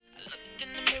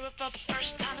for the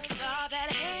first time and saw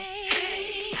that,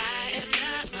 hey, I am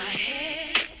not my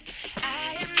head.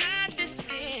 I am not this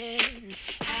thin.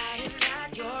 I am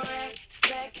not your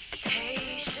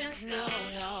expectations, no.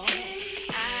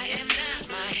 I am not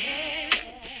my head.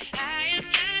 I am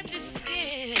not this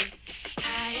thin.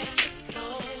 I am the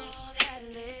soul that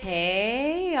lives.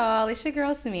 Hey y'all, it's your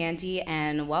girl Samanji,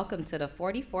 and welcome to the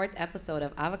 44th episode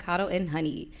of Avocado and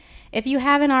Honey. If you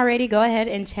haven't already, go ahead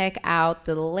and check out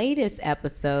the latest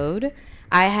episode.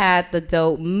 I had the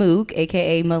dope Mook,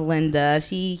 aka Melinda.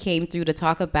 She came through to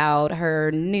talk about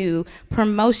her new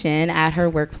promotion at her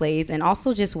workplace and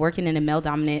also just working in a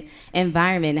male-dominant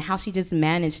environment and how she just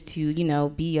managed to, you know,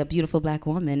 be a beautiful black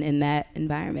woman in that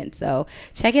environment. So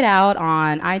check it out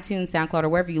on iTunes, SoundCloud, or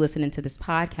wherever you're listening to this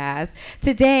podcast.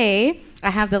 Today, I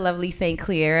have the lovely St.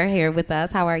 Clair here with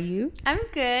us. How are you? I'm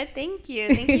good. Thank you.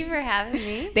 Thank you for having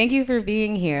me. Thank you for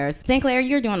being here. St. Clair,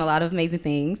 you're doing a lot of amazing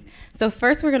things. So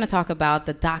first, we're going to talk about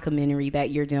the documentary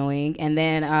that you're doing, and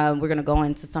then we're going to go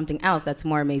into something else that's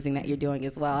more amazing that you're doing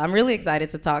as well. I'm really excited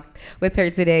to talk with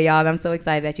her today, y'all. And I'm so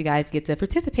excited that you guys get to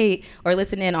participate or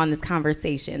listen in on this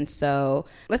conversation. So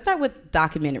let's start with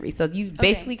documentary. So you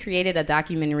basically created a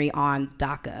documentary on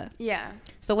DACA. Yeah.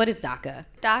 So what is DACA?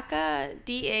 DACA,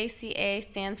 DACA,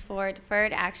 stands for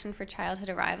Deferred Action for Childhood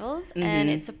Arrivals, and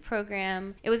it's a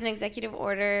program. It was an executive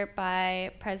order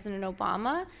by President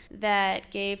Obama that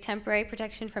gave temporary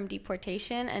protection from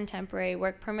deportation and temporary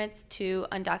work permits to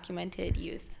undocumented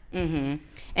youth. Mm-hmm.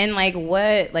 And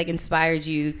what inspired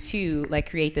you to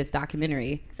create this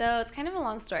documentary? So it's kind of a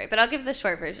long story, but I'll give the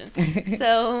short version.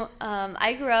 So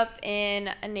I grew up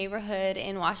in a neighborhood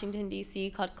in Washington, D.C.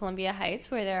 called Columbia Heights,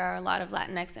 where there are a lot of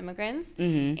Latinx immigrants.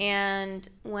 Mm-hmm. And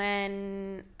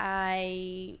when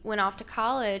I went off to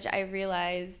college, I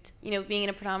realized, being in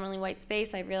a predominantly white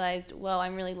space, I realized, well,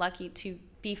 I'm really lucky to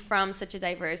be from such a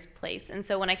diverse place. And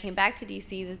so when I came back to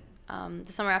D.C.,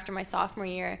 the summer after my sophomore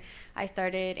year, I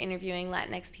started interviewing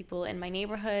Latinx people in my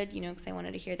neighborhood, because I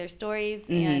wanted to hear their stories.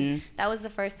 Mm-hmm. And that was the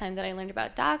first time that I learned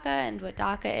about DACA and what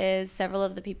DACA is. Several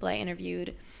of the people I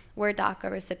interviewed were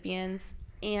DACA recipients.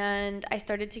 And I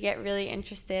started to get really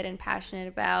interested and passionate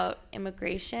about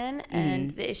immigration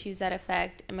and the issues that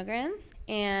affect immigrants.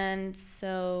 And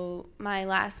so my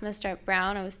last semester at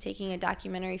Brown, I was taking a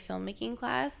documentary filmmaking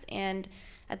class, and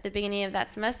at the beginning of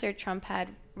that semester, Trump had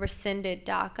rescinded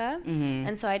DACA. Mm-hmm.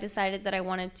 And so I decided that I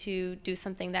wanted to do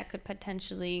something that could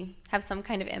potentially have some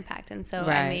kind of impact. And so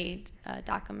I made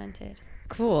Documented.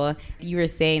 Cool. You were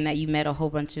saying that you met a whole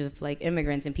bunch of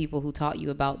immigrants and people who taught you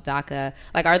about DACA.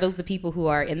 Are those the people who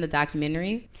are in the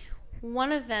documentary?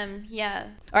 One of them, yeah.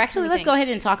 Or actually, let's go ahead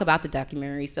and talk about the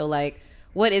documentary. So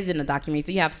what is in the documentary?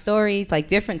 So you have stories,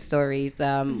 different stories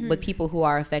with people who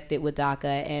are affected with DACA,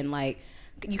 and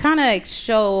you kind of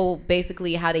show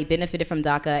basically how they benefited from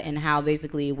DACA and how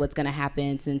basically what's going to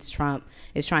happen since Trump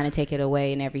is trying to take it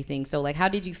away and everything. So how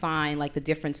did you find the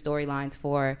different storylines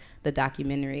for the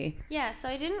documentary? Yeah, so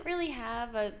I didn't really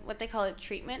have what they call a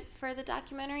treatment for the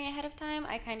documentary ahead of time.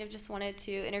 I kind of just wanted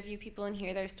to interview people and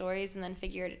hear their stories and then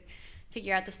figure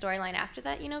out the storyline after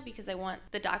that, because I want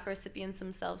the DACA recipients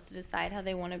themselves to decide how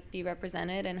they want to be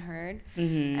represented and heard.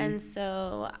 Mm-hmm. And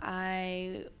so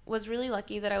I was really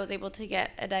lucky that I was able to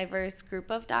get a diverse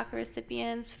group of DACA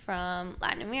recipients from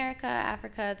Latin America,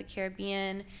 Africa, the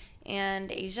Caribbean, and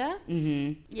Asia.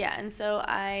 Mm-hmm. Yeah, and so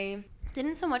I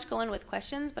didn't so much go in with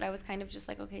questions, but I was kind of just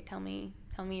okay, tell me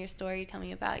your story, tell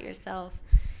me about yourself.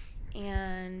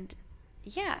 And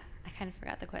yeah, I kind of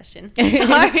forgot the question.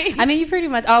 Sorry. I mean, you pretty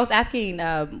much, I was asking,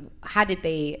 how did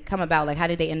they come about? How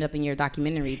did they end up in your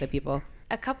documentary, the people?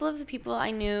 A couple of the people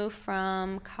I knew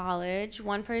from college,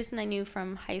 one person I knew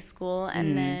from high school,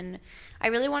 and then I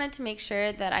really wanted to make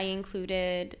sure that I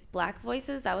included Black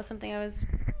voices. That was something I was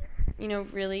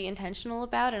really intentional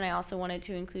about, and I also wanted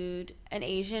to include an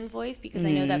Asian voice because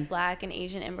I know that Black and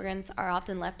Asian immigrants are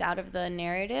often left out of the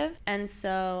narrative. And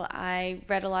so I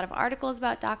read a lot of articles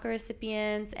about DACA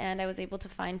recipients, and I was able to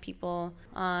find people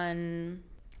on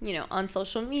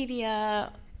social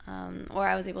media, or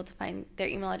I was able to find their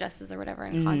email addresses or whatever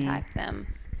and contact them.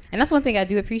 And that's one thing I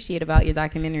do appreciate about your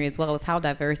documentary as well, is how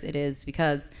diverse it is,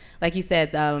 because like you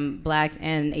said, Blacks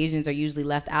and Asians are usually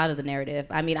left out of the narrative.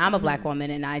 I mean, I'm a Black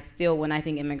woman, and I still, when I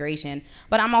think immigration,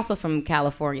 but I'm also from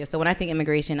California. So when I think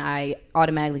immigration, I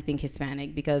automatically think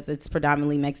Hispanic, because it's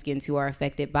predominantly Mexicans who are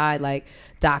affected by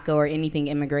DACA or anything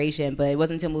immigration. But it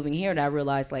wasn't until moving here that I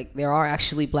realized there are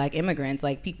actually Black immigrants.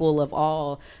 People of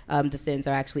all descents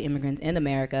are actually immigrants in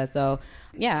America. So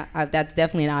yeah, that's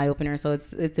definitely an eye opener. So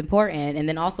it's important. And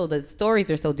then also also the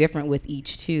stories are so different with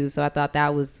each too. So I thought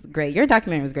that was great. Your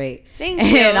documentary was great. Thank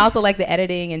you. And also like the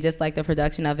editing and just like the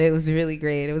production of it was really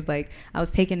great. It was like I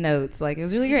was taking notes. Like it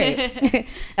was really great.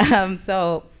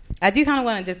 So I do kind of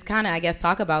want to just kind of, I guess,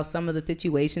 talk about some of the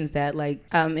situations that like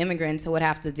immigrants would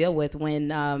have to deal with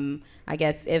when, I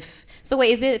guess,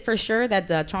 wait, is it for sure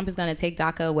that Trump is going to take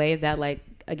DACA away? Is that like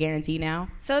a guarantee now?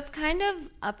 So it's kind of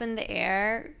up in the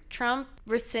air. Trump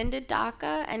rescinded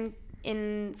DACA and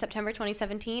in September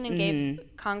 2017 and gave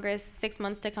Congress 6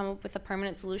 months to come up with a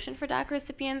permanent solution for DACA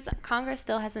recipients. Congress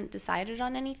still hasn't decided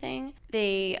on anything.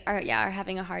 They are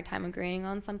having a hard time agreeing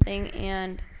on something.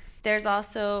 And there's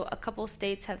also a couple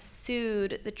states have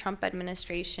sued the Trump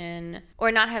administration,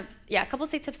 a couple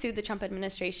states have sued the Trump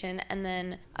administration, and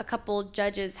then a couple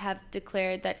judges have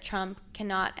declared that Trump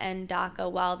cannot end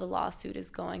DACA while the lawsuit is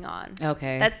going on.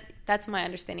 Okay. That's my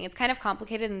understanding. It's kind of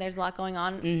complicated and there's a lot going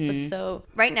on. But so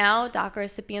right now, DACA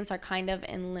recipients are kind of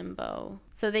in limbo.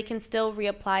 So they can still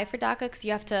reapply for DACA because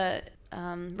you have to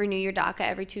renew your DACA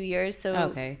every 2 years,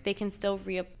 so they can still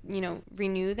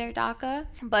renew their DACA.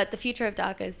 But the future of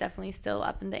DACA is definitely still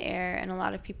up in the air, and a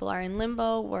lot of people are in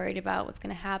limbo, worried about what's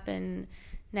going to happen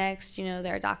next.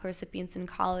 There are DACA recipients in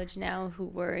college now who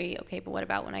worry, okay, but what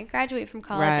about when I graduate from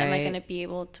college? Right. Am I going to be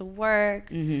able to work?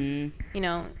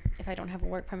 If I don't have a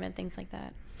work permit, things like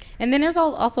that. And then there's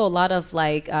also a lot of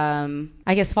like,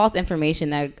 I guess, false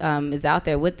information that is out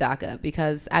there with DACA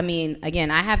because, I mean, again,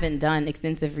 I haven't done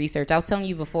extensive research. I was telling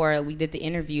you before we did the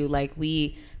interview, like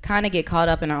we kind of get caught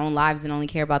up in our own lives and only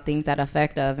care about things that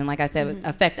affect us. And like I said,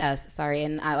 affect us. Sorry.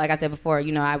 And like I said before,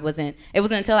 it wasn't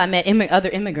until I met other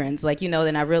immigrants, like,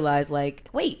 then I realized like,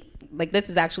 wait, like this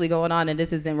is actually going on and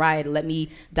this isn't right. Let me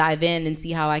dive in and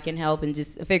see how I can help and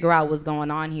just figure out what's going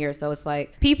on here. So it's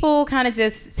like people kind of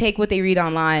just take what they read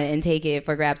online and take it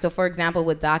for grabs. So for example,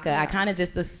 with DACA, I kind of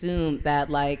just assume that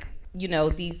like,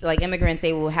 these like immigrants,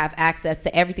 they will have access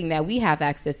to everything that we have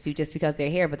access to just because they're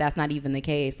here, but that's not even the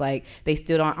case. Like they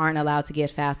still aren't allowed to get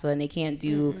FAFSA and they can't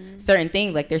do certain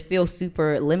things. Like they're still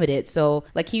super limited. So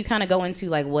like, can you kind of go into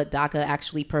like what DACA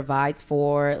actually provides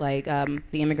for like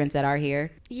the immigrants that are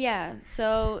here? Yeah.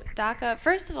 So DACA,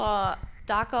 first of all,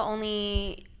 DACA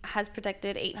only has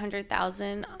protected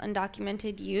 800,000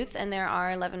 undocumented youth, and there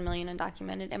are 11 million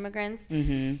undocumented immigrants.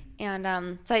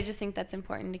 And so I just think that's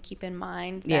important to keep in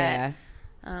mind that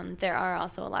there are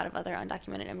also a lot of other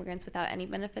undocumented immigrants without any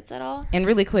benefits at all. And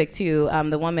really quick, too,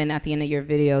 the woman at the end of your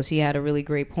video, she had a really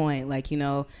great point. Like,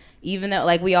 even though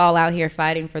like we all out here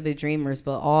fighting for the dreamers,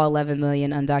 but all 11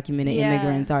 million undocumented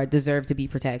immigrants deserve to be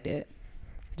protected.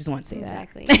 Just want to say that.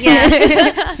 Exactly.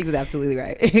 Yeah. She was absolutely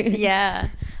right. Yeah.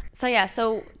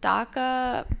 So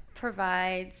DACA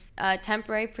provides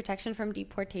temporary protection from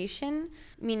deportation,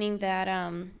 meaning that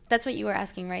that's what you were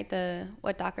asking, right?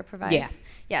 What DACA provides.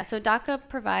 Yeah. So DACA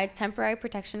provides temporary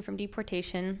protection from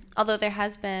deportation. Although there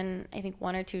has been, I think,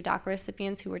 1 or 2 DACA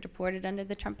recipients who were deported under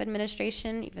the Trump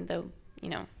administration, even though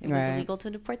it was illegal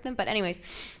to deport them. But anyways,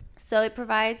 so it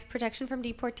provides protection from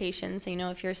deportation. So,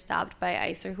 if you're stopped by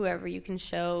ICE or whoever, you can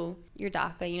show your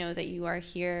DACA, that you are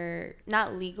here,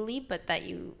 not legally, but that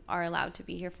you are allowed to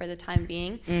be here for the time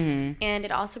being. And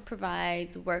it also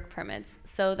provides work permits.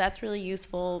 So that's really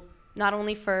useful, not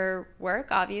only for work,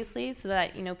 obviously, so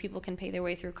that, people can pay their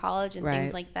way through college and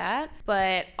things like that,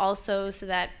 but also so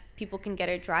that people can get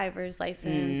a driver's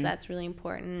license. That's really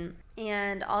important.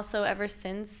 And also, ever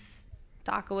since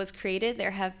DACA was created,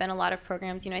 there have been a lot of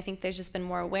programs. I think there's just been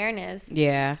more awareness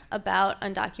about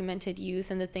undocumented youth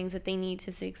and the things that they need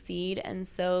to succeed. And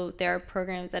so there are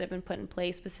programs that have been put in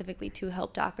place specifically to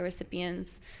help DACA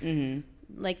recipients.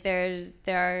 Like there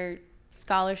are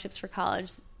scholarships for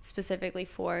college specifically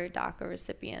for DACA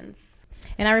recipients.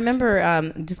 And I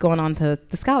remember just going on to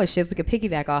the scholarships, we could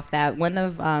piggyback off that. One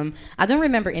of, I don't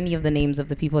remember any of the names of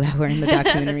the people that were in the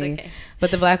documentary, That's okay.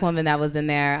 But the black woman that was in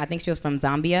there, I think she was from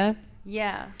Zambia.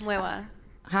 Yeah, Mwewa.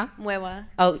 Huh? Mwewa.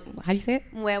 Oh, how do you say it?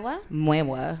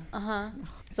 Mwewa.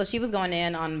 So she was going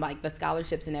in on like the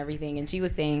scholarships and everything, and she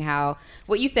was saying how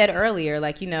what you said earlier,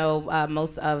 like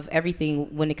most of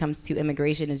everything when it comes to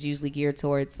immigration is usually geared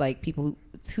towards like people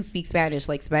who speak Spanish,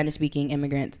 like Spanish-speaking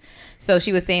immigrants. So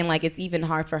she was saying like it's even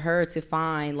hard for her to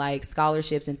find like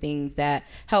scholarships and things that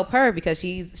help her because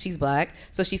she's black.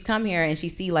 So she's come here and she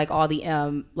see like all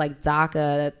the like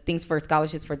DACA things for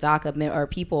scholarships for DACA or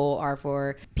people are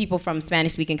for people from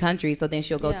Spanish-speaking countries. So then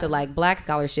she'll go to like black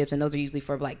scholarships, and those are usually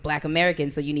for like black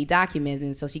Americans. So you need documents,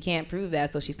 and so she can't prove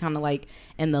that. So she's kind of like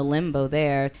in the limbo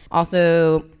there.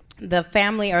 Also, the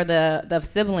family or the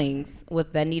siblings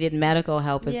with that needed medical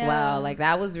help as Yeah. well. Like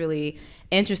that was really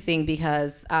interesting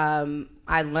because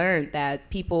I learned that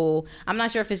people, I'm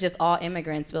not sure if it's just all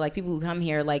immigrants, but like people who come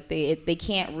here, like they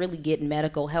can't really get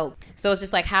medical help. So it's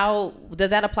just like, how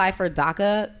does that apply for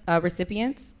DACA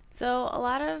recipients? So a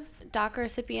lot of DACA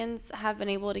recipients have been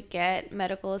able to get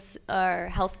medical or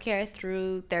healthcare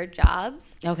through their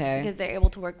jobs. Okay. Because they're able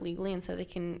to work legally, and so they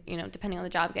can, depending on the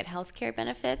job, get healthcare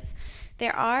benefits.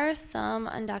 There are some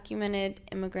undocumented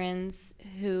immigrants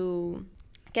who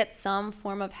get some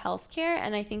form of healthcare,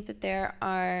 and I think that there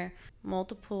are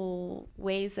multiple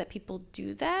ways that people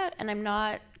do that. And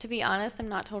to be honest, I'm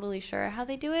not totally sure how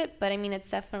they do it, but I mean, it's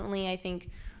definitely, I think,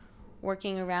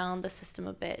 working around the system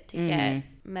a bit to get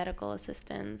medical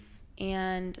assistance.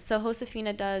 And so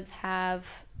Josefina does have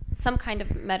some kind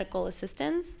of medical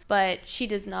assistance, but she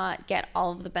does not get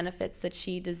all of the benefits that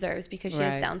she deserves because she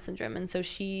has Down syndrome. And so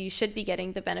she should be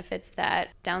getting the benefits that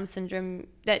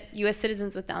U.S.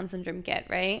 citizens with Down syndrome get,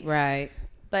 right? Right.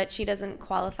 But she doesn't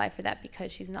qualify for that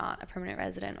because she's not a permanent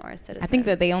resident or a citizen. I think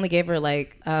that they only gave her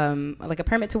like a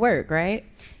permit to work, right?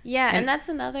 Yeah, and that's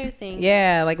another thing.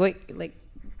 Yeah,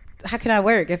 how can I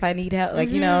work if I need help? Like,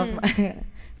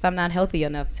 if I'm not healthy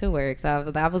enough to work. So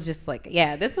that was just like,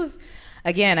 yeah, this was,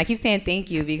 again, I keep saying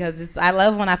thank you because I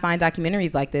love when I find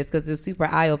documentaries like this because it's super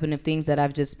eye-opening of things that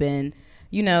I've just been,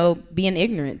 being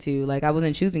ignorant to. Like, I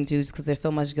wasn't choosing to just because there's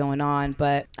so much going on.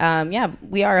 But, yeah,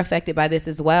 we are affected by this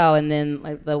as well. And then,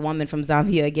 like, the woman from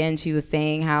Zambia, again, she was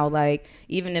saying how, like,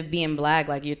 even if being black,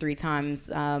 like, you're 3 times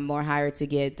more higher to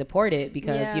get deported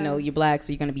because, you're black,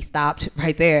 so you're going to be stopped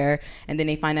right there. And then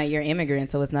they find out you're immigrant,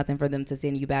 so it's nothing for them to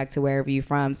send you back to wherever you're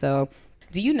from. So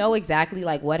do you know exactly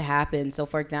like what happened? So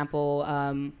for example,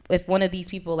 if one of these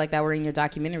people like that were in your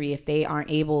documentary, if they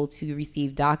aren't able to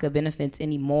receive DACA benefits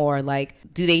anymore, like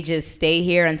do they just stay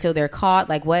here until they're caught?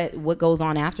 Like what goes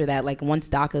on after that? Like once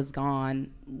DACA's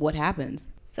gone, what happens?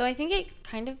 So I think it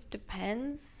kind of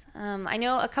depends. I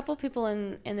know a couple people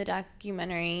in the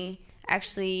documentary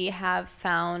actually have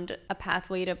found a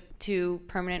pathway to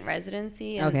permanent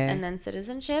residency and then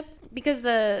citizenship, because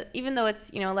even though it's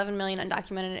 11 million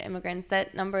undocumented immigrants,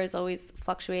 that number is always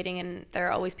fluctuating, and there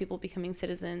are always people becoming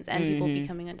citizens and people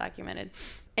becoming undocumented.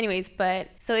 Anyways, but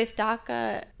so if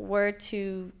DACA were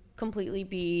to completely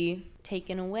be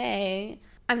taken away,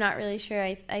 I'm not really sure.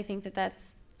 I think that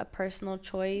that's a personal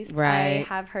choice. Right. I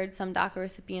have heard some DACA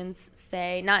recipients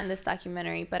say, not in this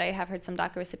documentary, but I have heard some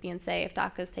DACA recipients say, if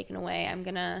DACA is taken away, I'm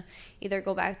gonna either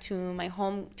go back to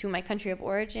my country of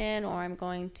origin, or I'm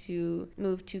going to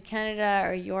move to Canada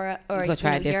or Europe, or go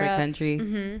try a different Europe.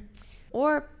 country.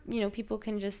 Or people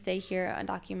can just stay here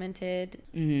undocumented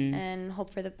and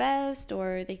hope for the best,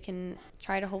 or they can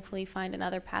try to hopefully find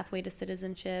another pathway to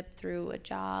citizenship through a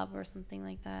job or something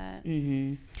like that.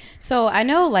 So I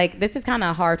know like this is kind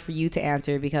of hard for you to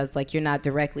answer because like you're not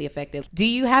directly affected. Do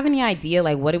you have any idea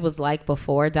like what it was like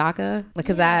before DACA?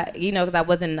 Because because I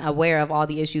wasn't aware of all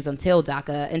the issues until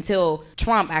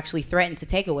Trump actually threatened to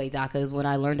take away DACA is when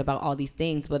I learned about all these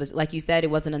things. But it's, like you said,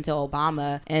 it wasn't until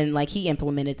Obama and like he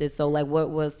implemented this. So like what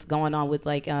was going on with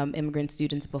like immigrant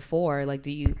students before? Like,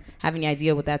 do you have any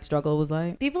idea what that struggle was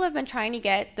like? People have been trying to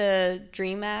get the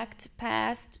DREAM Act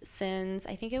passed since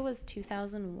I think it was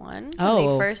 2001 when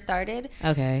they first started.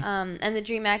 Okay. And the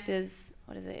DREAM Act is,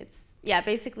 what is it? It's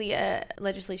basically a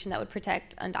legislation that would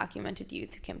protect undocumented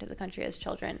youth who came to the country as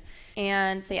children.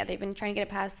 And so they've been trying to get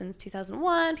it passed since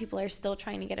 2001. People are still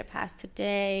trying to get it passed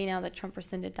today now that Trump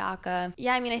rescinded DACA.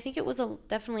 I mean, I think it was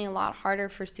definitely a lot harder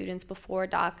for students before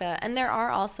DACA. And there are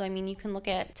also, I mean, you can look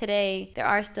at today, there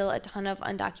are still a ton of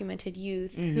undocumented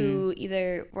youth who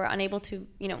either were unable to,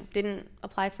 didn't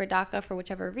apply for DACA for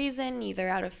whichever reason, either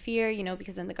out of fear,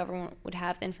 because then the government would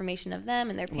have the information of them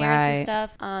and their parents and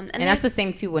stuff. And that's the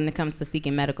same too when it comes to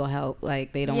seeking medical help.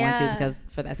 Like they don't want to because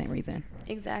for that same reason.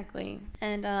 Exactly.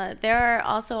 And there are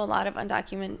also a lot of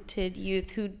undocumented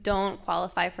youth who don't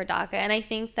qualify for DACA. And I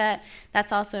think that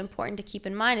that's also important to keep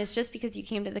in mind, is just because you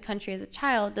came to the country as a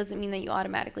child doesn't mean that you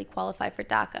automatically qualify for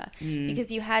DACA.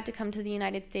 Because you had to come to the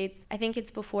United States, I think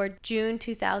it's before June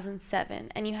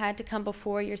 2007, and you had to come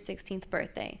before your 16th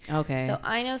birthday. Okay. So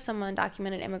I know some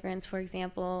undocumented immigrants, for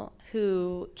example,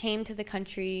 who came to the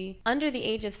country under the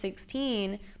age of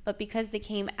 16, but because they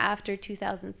came after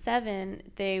 2007,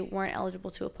 they weren't eligible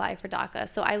to apply for DACA.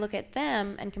 So I look at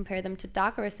them and compare them to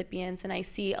DACA recipients, and I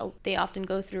see they often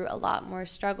go through a lot more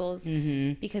struggles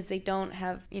because they don't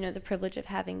have, the privilege of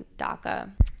having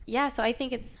DACA. So I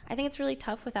think it's really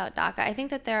tough without DACA. I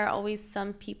think that there are always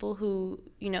some people who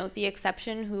the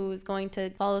exception who's going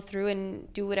to follow through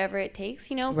and do whatever it takes.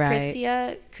 Right.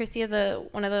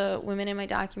 Christia, one of the women in my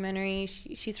documentary,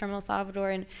 she's from El Salvador,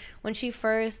 and when she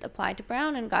first applied to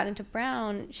Brown and got into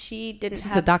Brown, she didn't She's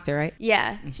have the doctor, right?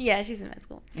 Yeah, she's in med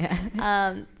school.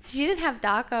 Yeah. She didn't have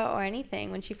DACA or anything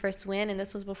when she first went, and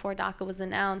this was before DACA was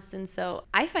announced. And so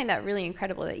I find that really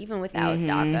incredible that even without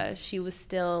DACA, she was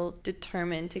still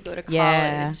determined to go to college.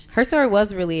 Yeah. Her story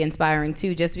was really inspiring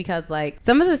too, just because like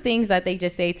some of the things that they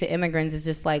just say to immigrants is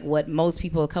just like what most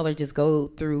people of color just go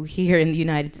through here in the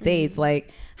United States.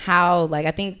 Like how, like,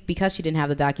 I think because she didn't have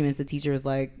the documents, the teacher was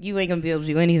like, you ain't gonna be able to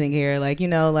do anything here. Like,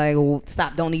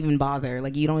 stop, don't even bother.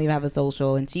 Like, you don't even have a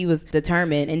social. And she was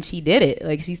determined, and she did it.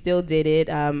 Like, she still did it.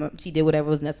 She did whatever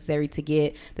was necessary to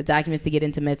get the documents to get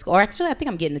into med school. Or actually, I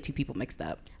think I'm getting the two people mixed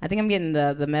up. I think I'm getting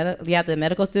the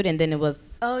medical student, and then it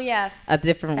was a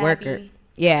different Fabi. worker.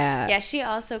 Yeah. Yeah, she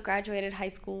also graduated high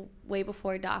school way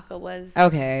before DACA was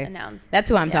announced. That's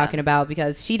who I'm talking about,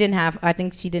 because I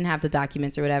think she didn't have the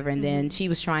documents or whatever, and then she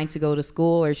was trying to go to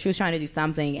school, or she was trying to do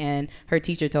something, and her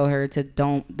teacher told her to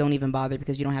don't even bother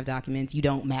because you don't have documents. You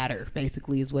don't matter,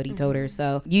 basically, is what he told her.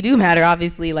 So you do matter,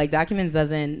 obviously. Like, documents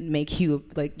doesn't make you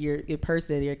like your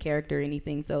person, your character, or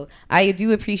anything. So I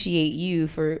do appreciate you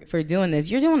for doing this.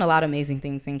 You're doing a lot of amazing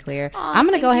things, Sinclair. I'm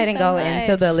gonna go ahead and go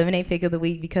into the Eliminate Pick of the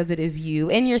Week, because it is you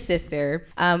and your sister.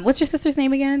 What's your sister's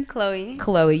name again?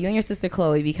 Chloe, you and your sister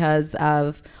Chloe, because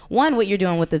of one, what you're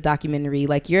doing with this documentary.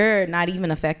 Like, you're not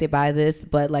even affected by this,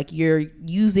 but like you're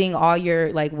using all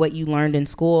your, like, what you learned in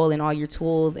school and all your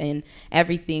tools and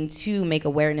everything to make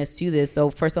awareness to this.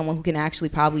 So for someone who can actually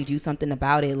probably do something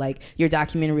about it, like, your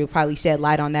documentary will probably shed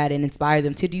light on that and inspire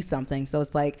them to do something. So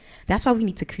it's like, that's why we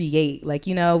need to create. Like,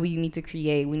 we need to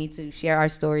create. We need to share our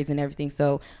stories and everything.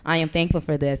 So I am thankful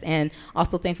for this, and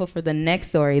also thankful for the next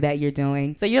story that you're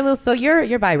doing. So you're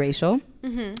biracial.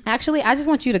 Actually, I just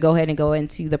want you to go ahead and go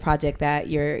into the project that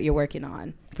you're working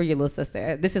on for your little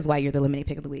sister. This is why you're the Eliminate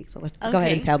Pick of the Week. So let's go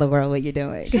ahead and tell the world what you're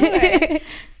doing. Sure.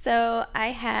 So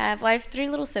I have 3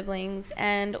 little siblings,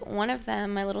 and one of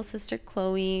them, my little sister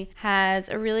Chloe, has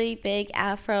a really big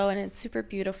afro, and it's super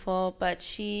beautiful, but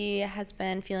she has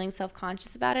been feeling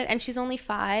self-conscious about it, and she's only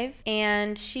 5,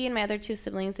 and she and my other 2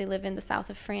 siblings, they live in the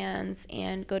south of France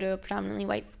and go to a predominantly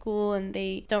white school, and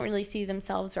they don't really see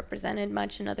themselves represented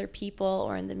much in other people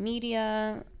or in the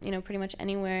media, pretty much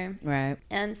anywhere. Right.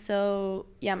 And so,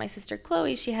 yeah, my sister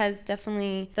Chloe, she has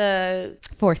definitely the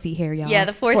 4C hair, y'all. Yeah,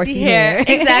 the 4C hair.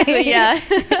 Exactly, yeah.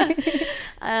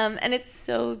 And it's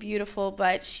so beautiful,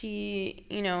 but she,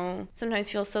 sometimes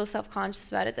feels so self-conscious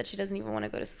about it that she doesn't even want to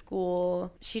go to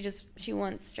school. She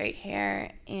wants straight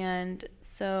hair. And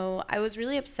so I was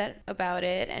really upset about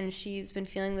it, and she's been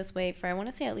feeling this way for, I want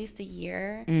to say, at least a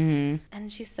year.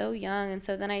 And she's so young. And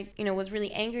so then I, was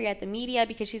really angry at the media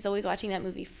because she's always watching that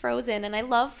movie Frozen, and I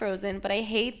love Frozen, but I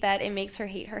hate that it makes her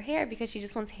hate her hair because she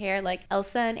just wants hair like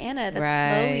Elsa and Anna, that's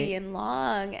flowy and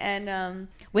long. And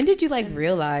when did you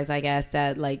realize, I guess,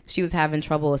 that she was having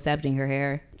trouble accepting her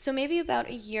hair? So maybe about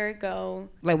a year ago.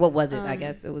 Like, what was it? I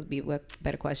guess it would be a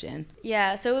better question.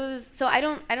 Yeah, so it was. So I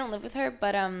don't live with her,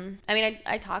 but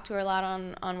I talk to her a lot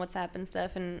on WhatsApp and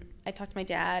stuff, and I talk to my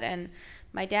dad, and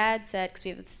my dad said, because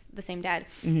we have the same dad,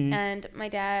 and my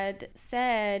dad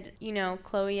said,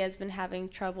 Chloe has been having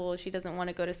trouble. She doesn't want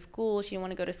to go to school. She didn't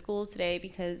want to go to school today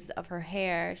because of her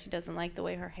hair. She doesn't like the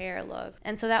way her hair looks.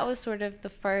 And so that was sort of the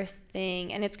first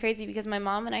thing. And it's crazy because my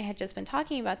mom and I had just been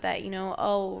talking about that,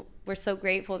 we're so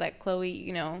grateful that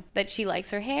Chloe, that she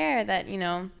likes her hair, that,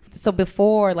 So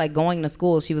before, going to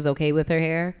school, she was okay with her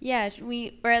hair? Yeah,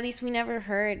 or at least we never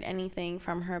heard anything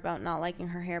from her about not liking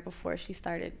her hair before she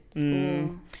started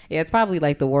school. Yeah, it's probably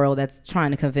the world that's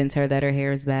trying to convince her that her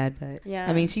hair is bad, but yeah.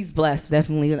 I mean, she's blessed,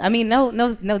 definitely. I mean,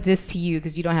 no diss to you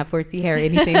because you don't have 4C hair or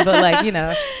anything, but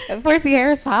 4C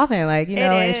hair is popping,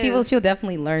 and she'll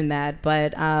definitely learn that.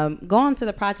 But go on to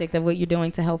the project of what you're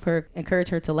doing to help her, encourage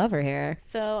her to love her hair.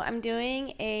 So I'm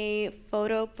doing a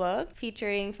photo book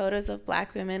featuring photos of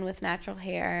Black women with natural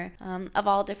hair, of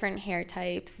all different hair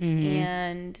types,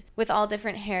 and with all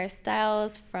different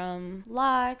hairstyles, from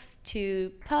locks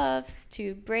to puffs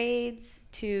to braids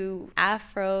to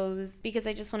afros, because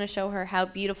I just want to show her how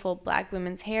beautiful Black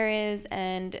women's hair is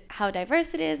and how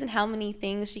diverse it is and how many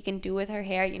things she can do with her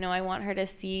hair. I want her to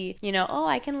see,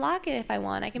 I can lock it if I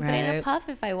want. I can put it in a puff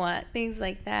if I want. Things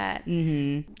like that.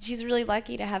 She's really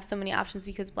lucky to have so many options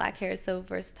because black hair is so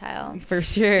versatile. For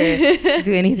sure.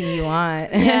 Do anything you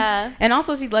want. Yeah. And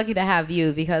also she's lucky to have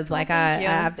you because like thank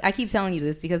you. I keep telling you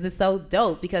this because it's so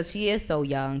dope because she is so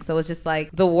young. So it's just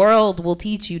like the world will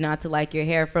teach you not to like your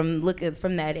hair from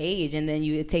that age, and then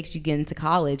it takes you getting to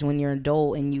college when you're an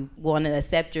adult and you want to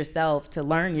accept yourself, to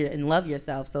learn and love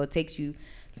yourself. So it takes you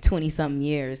 20-something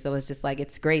years. So it's just like,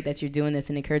 it's great that you're doing this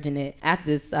and encouraging it at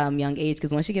this young age,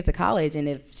 because when she gets to college, and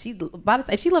if she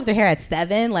loves her hair at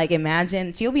 7, like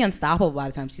imagine she'll be unstoppable by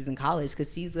the time she's in college,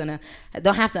 because she's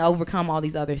don't have to overcome all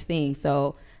these other things.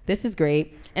 So this is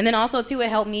great. And then also too, it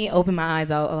helped me open my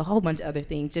eyes out a whole bunch of other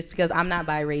things, just because I'm not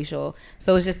biracial.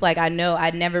 So it's just like, I know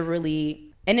I'd never really.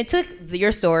 And it took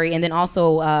your story, and then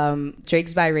also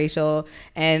Drake's biracial,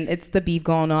 and it's the beef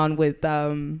going on with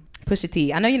Pusha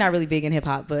T. I know you're not really big in hip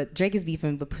hop, but Drake is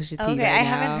beefing with Pusha T right now. Okay, I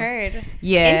haven't heard.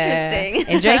 Yeah.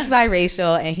 Interesting. And Drake's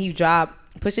biracial, and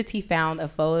Pusha T found a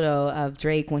photo of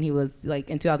Drake when he was like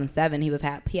in 2007. He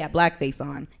had blackface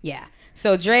on. Yeah.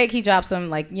 So Drake, he dropped some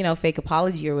like, fake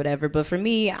apology or whatever. But for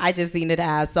me, I just seen it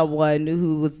as someone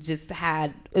who was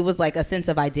it was like a sense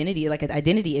of identity, like an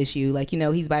identity issue. Like,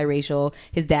 he's biracial.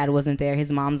 His dad wasn't there.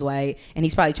 His mom's white. And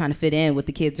he's probably trying to fit in with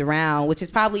the kids around, which is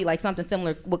probably like something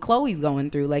similar what Chloe's going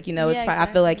through. Like, exactly. I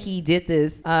feel like he did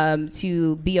this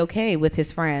to be okay with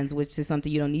his friends, which is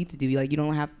something you don't need to do. Like, you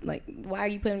don't have, like, why are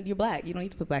you you're black? You don't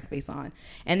need to put blackface on.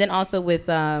 And then also with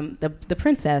the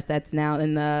princess that's now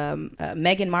in the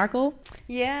Meghan Markle.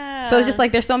 Yeah. So it's just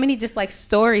like, there's so many just like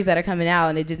stories that are coming out,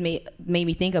 and it just made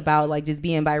me think about like just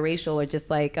being biracial, or just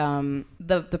like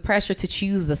the pressure to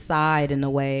choose a side in a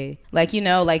way. Like,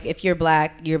 like if you're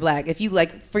black, you're black. If you,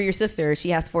 like, for your sister, she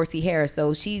has 4C hair,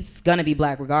 so she's gonna be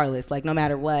black regardless, like no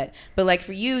matter what. But like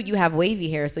for you have wavy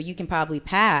hair, so you can probably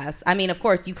pass. I mean, of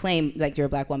course you claim like you're a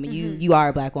black woman. Mm-hmm. You are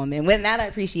a black woman. When that I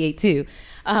appreciate too.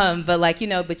 But like,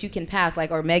 but you can pass,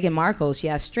 like, or Meghan Markle, she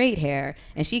has straight hair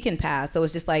and she can pass. So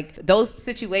it's just like those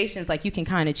situations, like you can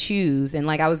kind of choose. And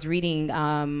like I was reading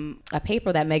a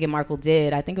paper that Meghan Markle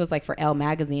did, I think it was like for Elle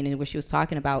magazine, and where she was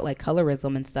talking about like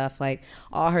colorism and stuff. Like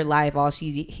all her life, all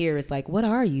she hears is like, what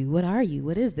are you? What are you?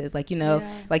 What is this? Like,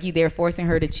 like they're forcing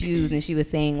her to choose. And she was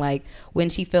saying like when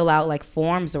she fill out like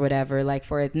forms or whatever, like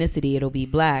for ethnicity, it'll be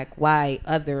black, white,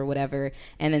 other, or whatever.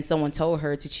 And then someone told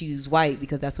her to choose white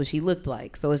because that's what she looked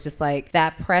like. So it's just like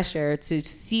that pressure to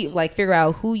see, like, figure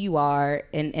out who you are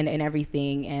and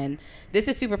everything. And this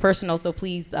is super personal, so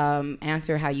please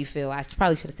answer how you feel. I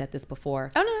probably should have said this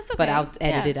before. Oh, no, that's okay. But I'll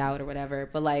edit it out or whatever.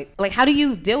 But like how do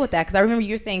you deal with that? Because I remember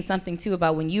you were saying something too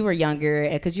about when you were younger,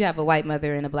 because you have a white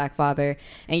mother and a black father,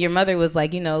 and your mother was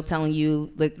like, telling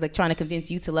you, like trying to convince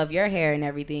you to love your hair and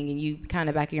everything, and you kind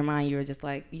of back of your mind, you were just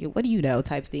like, what do you know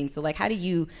type thing. So like, how do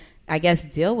you, I guess,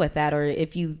 deal with that, or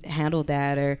if you handled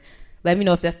that, or let me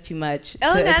know if that's too much to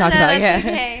talk about. That's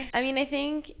okay. I mean, I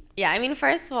think,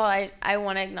 first of all, I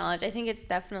want to acknowledge, I think it's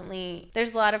definitely,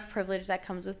 there's a lot of privilege that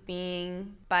comes with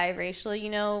being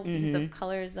biracial, because of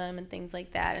colorism and things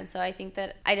like that. And so I think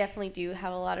that I definitely do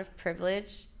have a lot of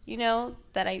privilege,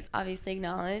 that I obviously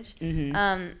acknowledge.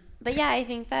 But yeah, I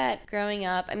think that growing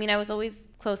up, I was always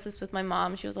closest with my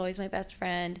mom. She was always my best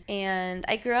friend. And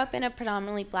I grew up in a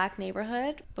predominantly black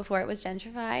neighborhood before it was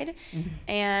gentrified.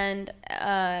 And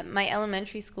my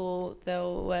elementary school,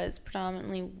 though, was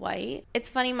predominantly white. It's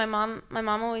funny, my mom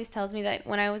always tells me that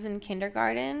when I was in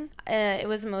kindergarten, it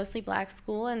was a mostly black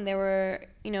school, and there were,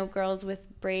 girls with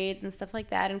braids and stuff like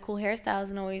that and cool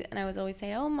hairstyles, and I would always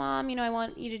say, oh, Mom, I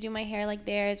want you to do my hair like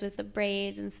theirs with the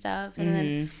braids and stuff. And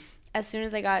then as soon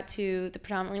as I got to the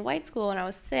predominantly white school and I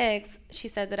was 6, she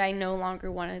said that I no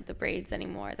longer wanted the braids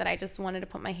anymore, that I just wanted to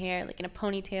put my hair like in a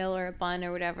ponytail or a bun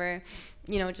or whatever,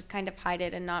 just kind of hide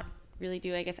it and not really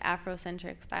do, I guess,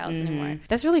 Afrocentric styles anymore.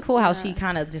 That's really cool how she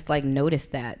kind of just like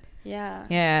noticed that. Yeah.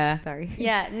 Yeah. Sorry.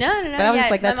 Yeah. No. But I was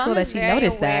like, that's cool that she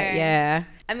noticed that. Yeah.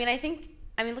 I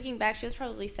mean, looking back, she was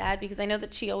probably sad because I know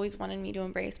that she always wanted me to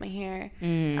embrace my hair.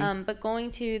 But going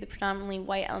to the predominantly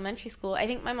white elementary school, I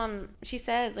think my mom, she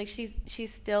says, like,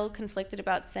 she's still conflicted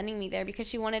about sending me there because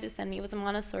she wanted to send me. It was a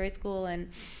Montessori school, and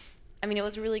it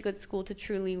was a really good school to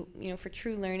truly, for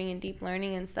true learning and deep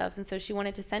learning and stuff. And so she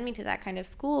wanted to send me to that kind of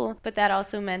school. But that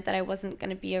also meant that I wasn't going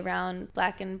to be around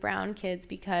black and brown kids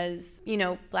because,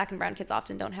 black and brown kids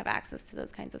often don't have access to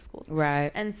those kinds of schools.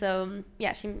 Right. And so,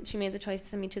 yeah, she made the choice to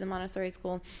send me to the Montessori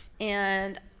school.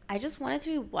 And I just wanted to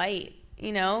be white.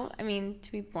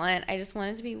 To be blunt, I just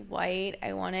wanted to be white.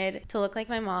 I wanted to look like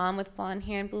my mom with blonde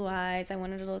hair and blue eyes. I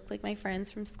wanted to look like my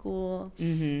friends from school.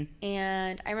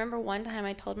 And I remember one time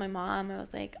I told my mom, I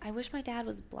was like, I wish my dad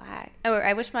was black, or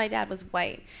I wish my dad was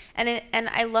white. And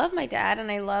I love my dad,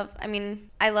 and I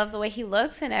love the way he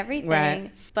looks and everything.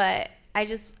 Right. But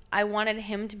I wanted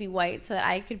him to be white so that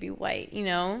I could be white, you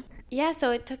know? Yeah,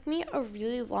 so it took me a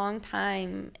really long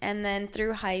time. And then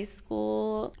through high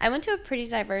school, I went to a pretty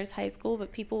diverse high school,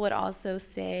 but people would also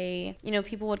say, you know,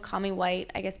 people would call me white,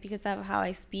 I guess because of how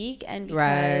I speak and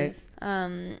because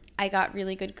I got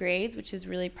really good grades, which is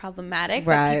really problematic.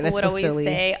 Right, But people that's would so always silly.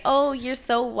 say, oh, you're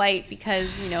so white because,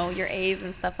 you know, your A's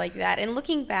and stuff like that. And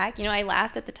looking back, you know, I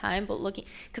laughed at the time, but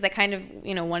because I kind of,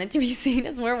 you know, wanted to be seen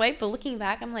as more white, but looking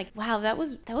back, I'm like, wow, that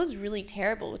was really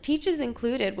terrible. Teachers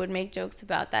included would make jokes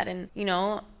about that, and, you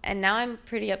know, and now I'm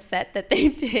pretty upset that they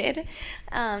did.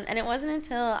 And it wasn't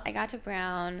until I got to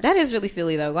Brown. That is really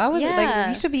silly, though. Why was it, like, Yeah.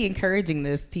 you should be encouraging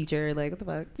this teacher. Like, what the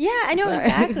fuck? Yeah, I know, Sorry.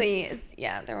 exactly.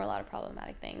 There were a lot of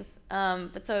problematic things.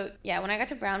 But so, yeah, when I got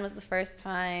to Brown was the first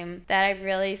time that I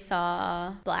really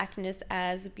saw blackness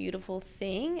as a beautiful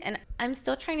thing. And I'm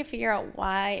still trying to figure out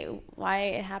why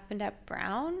it happened at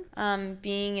Brown,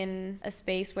 being in a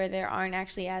space where there aren't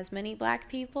actually as many black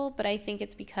people. But I think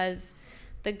it's because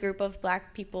the group of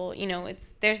black people, you know,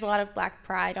 there's a lot of black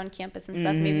pride on campus and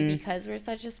stuff, maybe because we're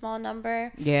such a small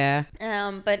number. Yeah.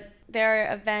 But there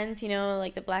are events, you know,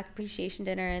 like the Black Appreciation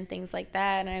Dinner and things like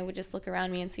that, and I would just look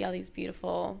around me and see all these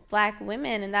beautiful black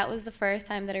women, and that was the first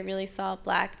time that I really saw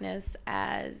blackness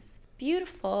as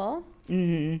beautiful.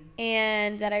 And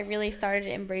that I really started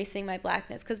embracing my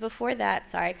blackness. Because before that,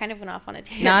 sorry, I kind of went off on a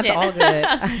tangent. No, it's all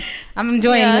good. I'm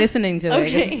enjoying listening to it.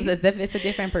 Okay. It's a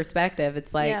different perspective.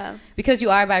 It's like, Yeah. because you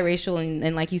are biracial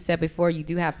and like you said before, you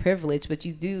do have privilege, but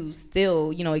you do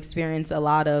still, you know, experience a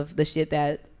lot of the shit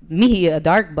that me, a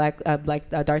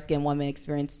dark-skinned woman,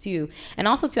 experienced too. And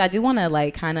also too, I do want to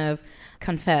like kind of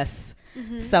confess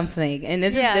something, and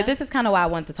this is kind of why I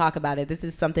want to talk about it. This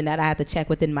is something that I had to check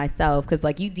within myself, because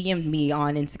like you DM'd me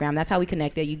on Instagram. That's how we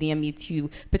connected. You DM'd me to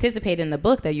participate in the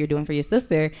book that you're doing for your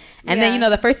sister, and then, you know,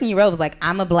 the first thing you wrote was like,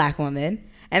 I'm a black woman.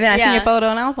 And then I seen your photo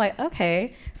and I was like,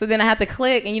 okay. So then I had to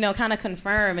click and, you know, kind of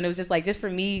confirm. And it was just like, just for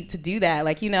me to do that,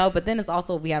 like, you know, but then it's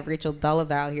also, we have Rachel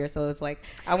Dolezal out here. So it's like,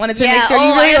 I wanted to make sure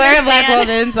you really were a black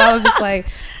woman. So I was just like,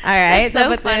 all right. That's so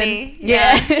but funny.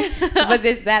 Then, but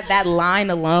that line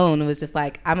alone was just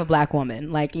like, I'm a black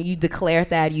woman. Like, you declared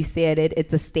that, you said it,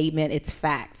 it's a statement, it's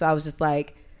fact. So I was just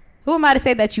like, who am I to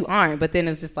say that you aren't? But then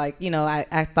it was just like, you know,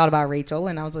 I thought about Rachel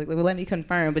and I was like, well, let me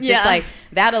confirm. But just like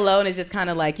that alone is just kind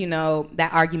of like, you know,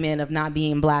 that argument of not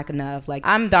being black enough. Like,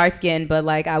 I'm dark skinned, but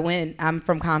like I'm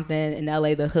from Compton in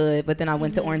LA, the hood, but then I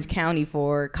went to Orange County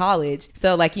for college.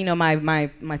 So like, you know, my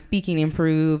speaking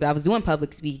improved. I was doing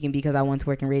public speaking because I wanted to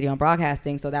work in radio and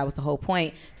broadcasting. So that was the whole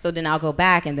point. So then I'll go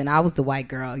back and then I was the white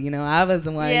girl, you know, I was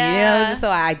the one, you know, it was just,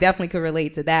 so I definitely could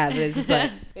relate to that. But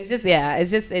it's just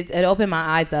like, it opened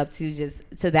my eyes up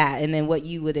to that, and then what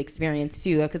you would experience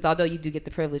too, because although you do get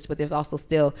the privilege, but there's also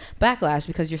still backlash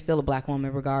because you're still a black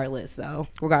woman regardless. So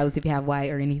regardless if you have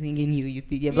white or anything in you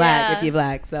get black if you're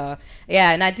black. So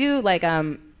yeah, and I do like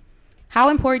how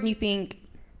important you think.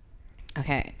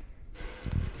 Okay,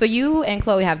 so you and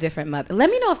Chloe have different mothers. Let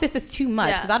me know if this is too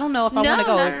much, because I don't know if I want to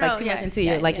go too much into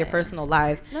your personal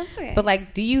life. That's okay. But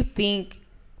like, do you think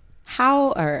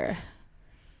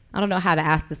I don't know how to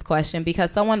ask this question,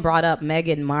 because someone brought up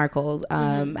Meghan Markle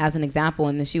as an example,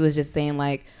 and then she was just saying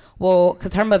like, well,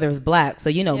 because her mother is black, so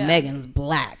you know Meghan's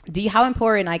black. How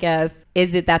important, I guess,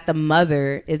 is it that the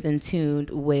mother is in tune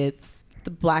with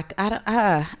the black?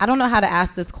 I don't know how to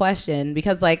ask this question,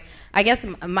 because like, I guess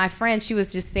my friend, she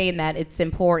was just saying that it's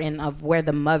important of where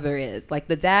the mother is. Like,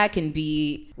 the dad can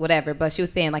be whatever, but she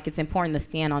was saying like it's important to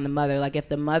stand on the mother. Like, if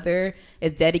the mother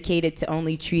is dedicated to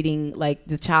only treating like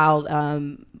the child,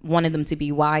 wanted them to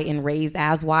be white and raised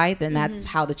as white, then that's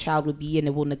how the child would be, and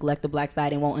it will neglect the black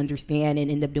side and won't understand and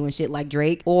end up doing shit like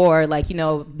Drake, or like, you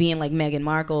know, being like Meghan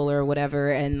Markle or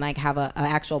whatever, and like have a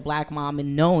actual black mom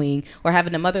and knowing, or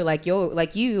having a mother like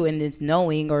you and it's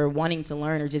knowing or wanting to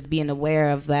learn or just being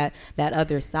aware of that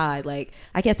other side. Like,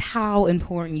 I guess how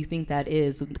important you think that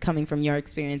is, coming from your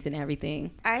experience and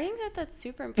everything. I think that's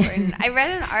super important. I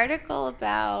read an article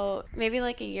about maybe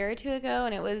like a year or two ago,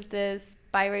 and it was this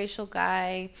biracial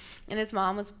guy and his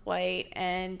mom was white,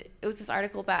 and it was this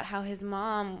article about how his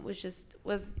mom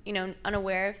was you know,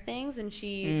 unaware of things, and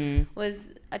she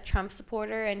was a Trump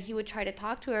supporter, and he would try to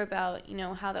talk to her about, you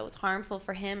know, how that was harmful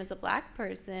for him as a black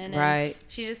person, and right.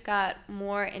 she just got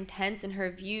more intense in her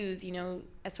views, you know,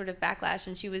 as sort of backlash,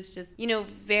 and she was just, you know,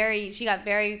 she got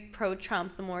very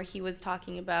pro-Trump the more he was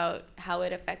talking about how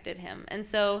it affected him. And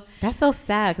so that's so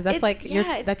sad, because that's like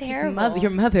it's terrible.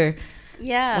 your mother.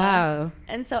 Yeah. Wow.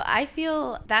 And so I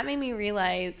feel that made me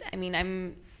realize, I mean,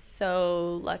 I'm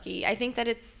so lucky. I think that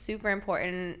it's super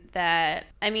important that,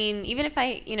 I mean, even if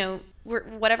I,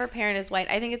 whatever parent is white,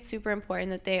 I think it's super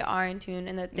important that they are in tune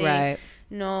and that they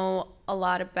know a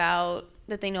lot about,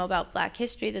 that they know about Black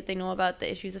history, that they know about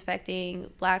the issues affecting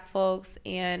Black folks.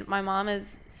 And my mom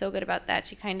is so good about that.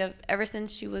 She kind of, ever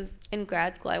since she was in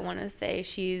grad school, I want to say,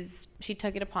 she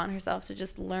took it upon herself to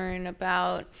just learn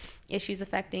about issues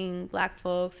affecting Black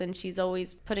folks. And she's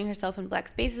always putting herself in Black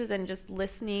spaces and just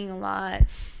listening a lot.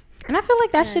 And I feel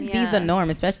like that should be the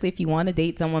norm, especially if you want to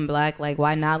date someone Black. Like,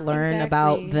 why not learn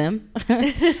about them?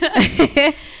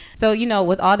 So,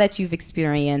 with all that you've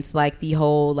experienced, like the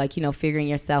whole, like, figuring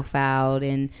yourself out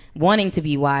and wanting to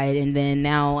be white, and then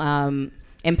now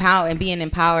being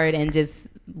empowered and just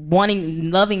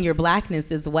loving your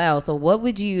Blackness as well. So what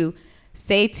would you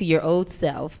say to your old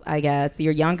self, I guess,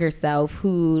 your younger self,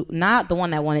 who, not the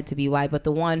one that wanted to be white, but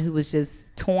the one who was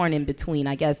just torn in between,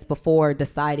 I guess, before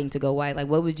deciding to go white? Like,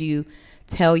 what would you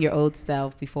tell your old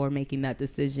self before making that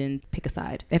decision? Pick a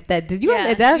side. Is that a good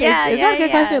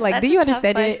question? Like, that's do you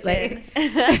understand it? Like,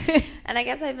 and I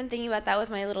guess I've been thinking about that with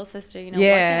my little sister. What can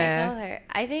I tell her?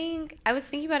 I think I was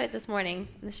thinking about it this morning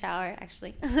in the shower,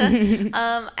 actually.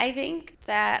 I think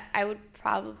that I would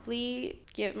probably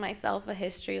give myself a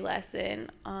history lesson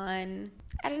on,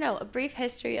 I don't know, a brief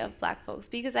history of Black folks,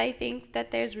 because I think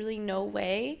that there's really no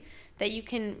way that you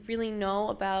can really know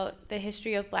about the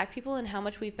history of Black people and how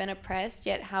much we've been oppressed,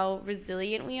 yet how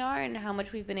resilient we are and how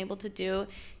much we've been able to do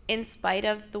in spite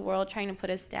of the world trying to put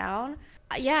us down.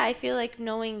 Yeah, I feel like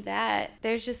knowing that,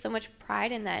 there's just so much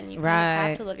pride in that, and you kind of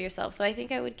have to love yourself. So I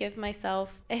think I would give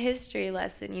myself a history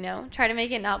lesson, try to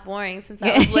make it not boring since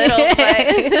I was little.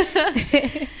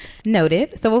 But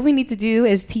Noted. So what we need to do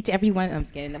is teach everyone. I'm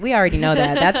just kidding. We already know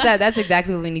that. That's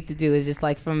exactly what we need to do, is just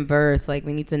like from birth, like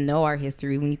we need to know our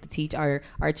history. We need to teach our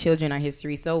children our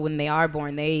history. So when they are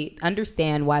born, they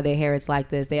understand why their hair is like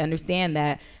this. They understand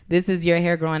that this is your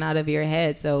hair growing out of your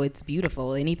head, so it's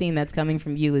beautiful. Anything that's coming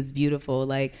from you is beautiful.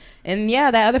 Like, and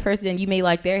yeah, that other person, you may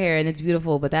like their hair and it's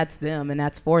beautiful, but that's them and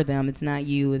that's for them. It's not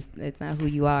you. It's not who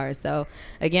you are. So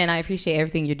again, I appreciate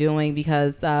everything you're doing,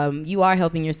 because you are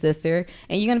helping your sister,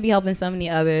 and you're going to be helping so many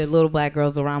other little Black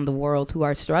girls around the world who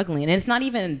are struggling. And it's not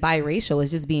even biracial.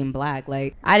 It's just being Black.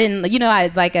 Like, I didn't,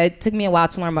 it took me a while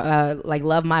to learn,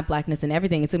 love my Blackness and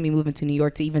everything. It took me moving to New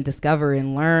York to even discover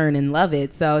and learn and love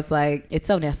it. So it's like, it's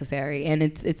so necessary. And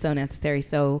it's so necessary.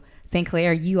 So St.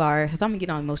 Clair, you are, so I'm gonna get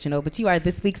all emotional, but you are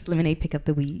this week's Lemonade Pick of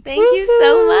the Week. Thank you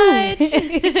so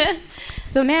much.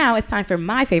 So now it's time for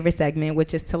my favorite segment,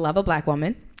 which is To Love a Black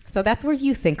Woman. So that's where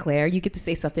you, St. Clair, you get to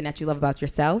say something that you love about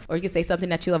yourself, or you can say something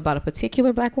that you love about a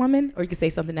particular Black woman, or you can say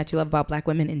something that you love about Black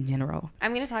women in general.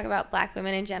 I'm going to talk about Black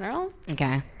women in general.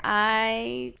 Okay.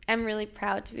 I am really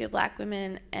proud to be a Black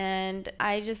woman, and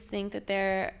I just think that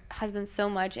there has been so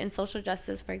much in social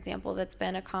justice, for example, that's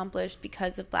been accomplished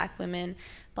because of Black women.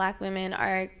 Black women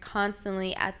are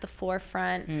constantly at the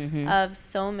forefront of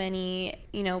so many,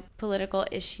 political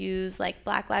issues. Like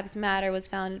Black Lives Matter was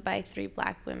founded by 3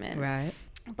 Black women. Right.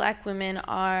 Black women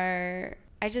are,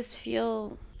 I just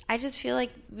feel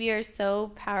like we are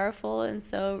so powerful and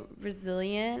so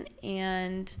resilient.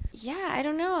 And yeah, I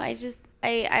don't know.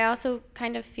 I also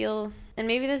kind of feel, and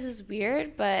maybe this is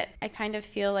weird, but I kind of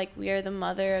feel like we are the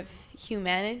mother of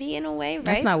humanity in a way, right?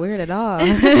 That's not weird at all.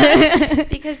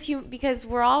 because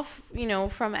we're all,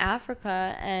 from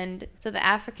Africa, and so the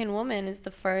African woman is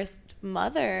the first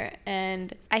mother,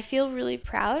 and I feel really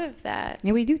proud of that.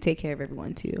 And we do take care of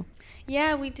everyone too.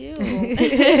 Yeah, we do.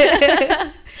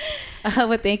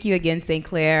 Well, thank you again, St.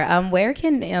 Clair. Where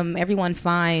can everyone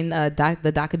find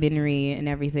the documentary and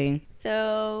everything?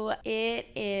 So it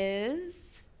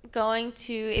is going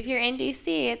to, if you're in DC,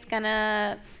 it's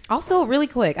gonna. Also, really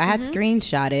quick, I had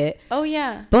screenshot it. Oh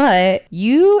yeah. But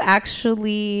you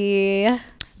actually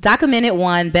documented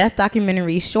won Best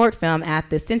Documentary Short Film at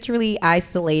the Centrally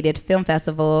Isolated Film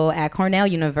Festival at Cornell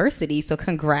University. So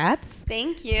congrats.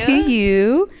 Thank you. To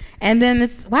you. And then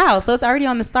so it's already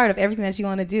on the start of everything that you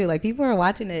want to do. Like, people are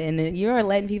watching it and you're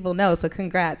letting people know. So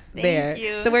congrats. Thank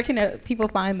you. So where can people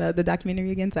find the documentary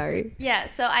again? Sorry. Yeah,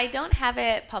 so I don't have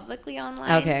it publicly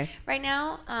online right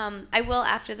now. I will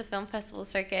after the film festival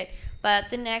circuit.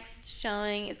 But the next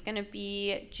showing is going to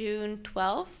be June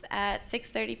 12th at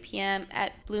 6:30 p.m.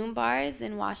 at Bloom Bars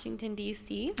in Washington,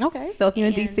 D.C. Okay, so if you're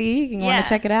in D.C. and you want to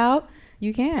check it out,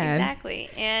 you can. Exactly.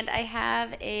 And I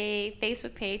have a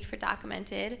Facebook page for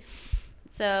Documented.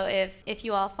 So if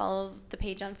you all follow the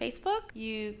page on Facebook,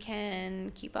 you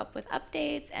can keep up with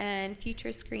updates and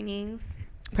future screenings.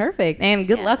 Perfect. And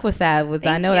good Yeah. luck with that. I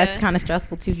Thank know that's you. kind of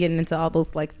stressful too, getting into all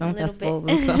those like film little festivals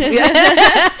bit. and stuff.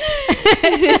 Yeah.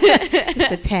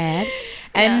 Just a tad.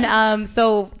 And Yeah.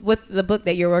 so with the book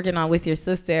that you're working on with your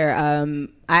sister,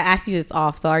 I asked you this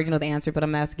off, so I already know the answer, but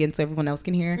I'm asking again so everyone else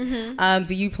can hear. Mm-hmm.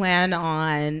 Do you plan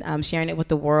on sharing it with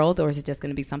the world, or is it just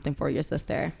going to be something for your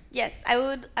sister? Yes, I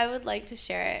would like to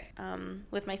share it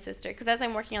with my sister, because as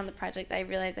I'm working on the project, I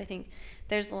realize I think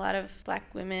there's a lot of Black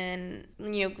women,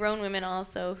 grown women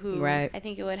also, who Right. I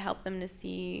think it would help them to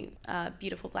see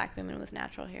beautiful Black women with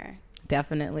natural hair.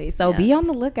 Definitely. So Yeah. be on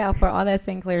the lookout for all that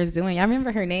St. Clair is doing. I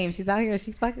remember her name. She's out here.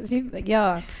 She's like,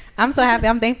 yo, I'm so happy.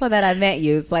 I'm thankful that I met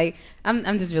you. It's like,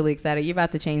 I'm just really excited. You're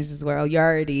about to change this world. You're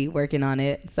already working on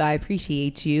it. So I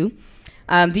appreciate you.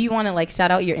 Do you want to like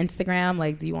shout out your Instagram?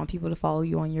 Like, do you want people to follow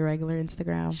you on your regular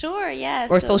Instagram? Sure, yeah.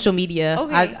 Or so- social media?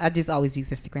 Okay. I just always use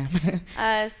Instagram.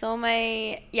 So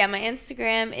my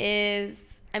Instagram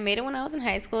is, I made it when I was in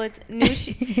high school. It's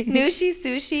Nooshie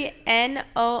Sushi,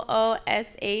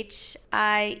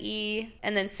 NOOSHIE,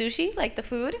 and then sushi, like the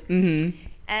food. Mm-hmm.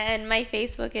 And my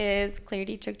Facebook is Claire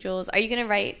Dietrich Jules. Are you gonna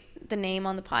write the name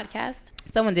on the podcast?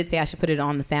 Someone did say I should put it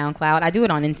on the SoundCloud. I do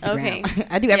it on Instagram. Okay.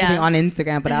 I do everything Yeah. on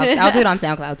Instagram, but I'll do it on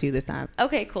SoundCloud too this time.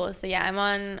 Okay, cool. So yeah, I'm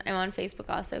on Facebook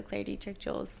also, Claire Dietrich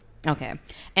Jules. Okay.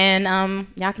 And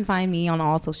y'all can find me on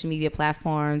all social media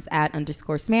platforms at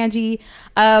 _Smangy.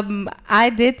 I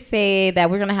did say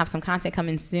that we're going to have some content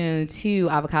coming soon to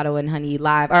Avocado and Honey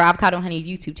Live, or Avocado and Honey's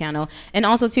YouTube channel. And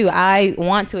also, too, I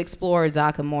want to explore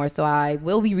DACA more. So I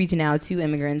will be reaching out to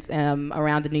immigrants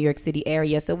around the New York City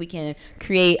area so we can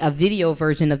create a video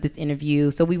version of this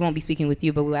interview. So we won't be speaking with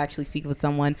you, but we'll actually speak with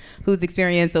someone who's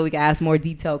experienced so we can ask more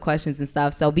detailed questions and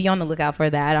stuff. So be on the lookout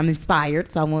for that. I'm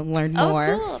inspired, so I want to learn more.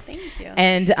 Oh, cool. Thank you.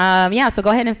 And so go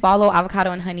ahead and follow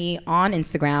Avocado and Honey on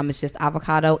Instagram. It's just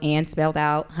avocado and spelled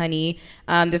out honey.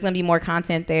 There's going to be more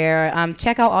content there.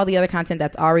 Check out all the other content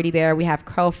that's already there. We have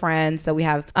Curl Friends. So we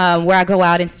have where I go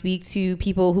out and speak to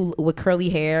people who with curly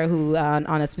hair who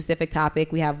on a specific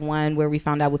topic. We have one where we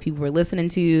found out what people were listening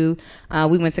to.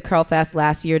 We went to Curl Fest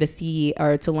last year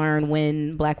to learn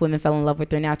when Black women fell in love with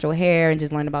their natural hair and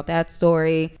just learn about that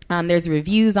story. There's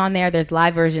reviews on there. There's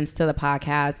live versions to the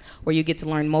podcast where you get to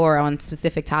learn more on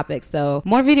specific topics. So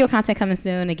more video content coming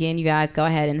soon. Again, you guys go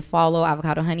ahead and follow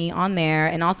Avocado Honey on there.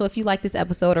 And also, if you like this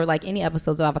episode or like any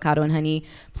episodes of Avocado and Honey,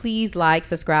 please like,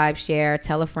 subscribe, share,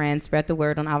 tell a friend, spread the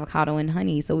word on Avocado and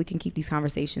Honey so we can keep these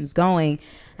conversations going.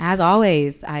 As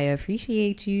always, I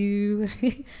appreciate you.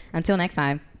 Until next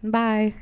time, bye.